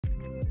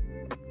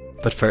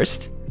But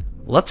first,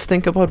 let's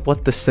think about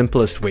what the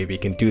simplest way we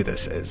can do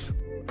this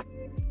is.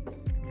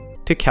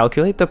 To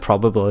calculate the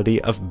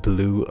probability of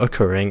blue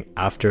occurring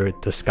after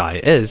the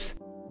sky is,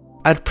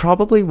 I'd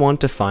probably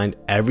want to find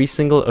every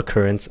single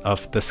occurrence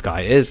of the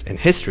sky is in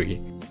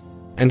history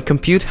and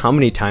compute how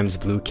many times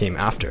blue came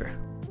after.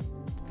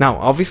 Now,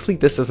 obviously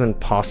this isn't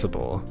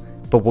possible,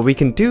 but what we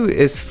can do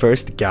is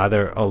first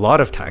gather a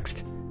lot of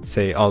text,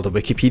 say all the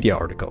Wikipedia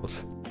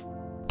articles.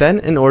 Then,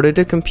 in order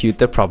to compute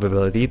the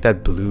probability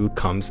that blue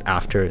comes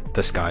after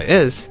the sky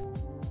is,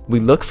 we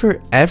look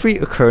for every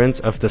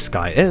occurrence of the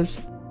sky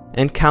is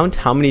and count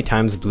how many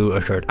times blue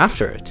occurred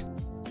after it.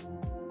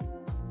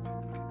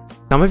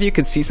 Some of you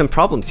could see some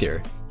problems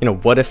here.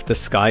 What if the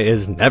sky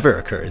is never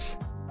occurs?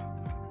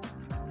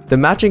 The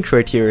matching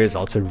criteria is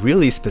also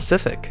really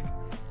specific.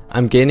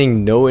 I'm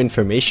gaining no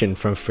information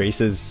from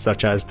phrases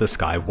such as the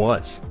sky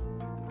was.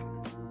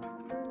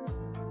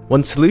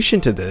 One solution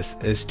to this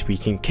is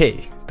tweaking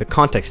K, the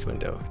context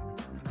window.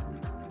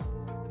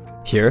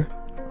 Here,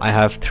 I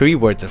have 3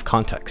 words of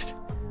context,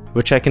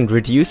 which I can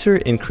reduce or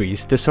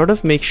increase to sort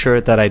of make sure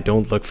that I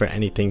don't look for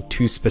anything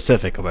too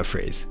specific of a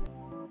phrase.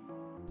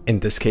 In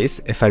this case,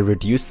 if I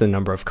reduce the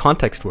number of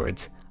context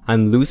words,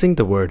 I'm losing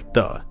the word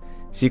the,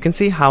 so you can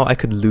see how I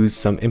could lose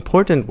some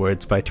important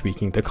words by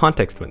tweaking the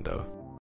context window.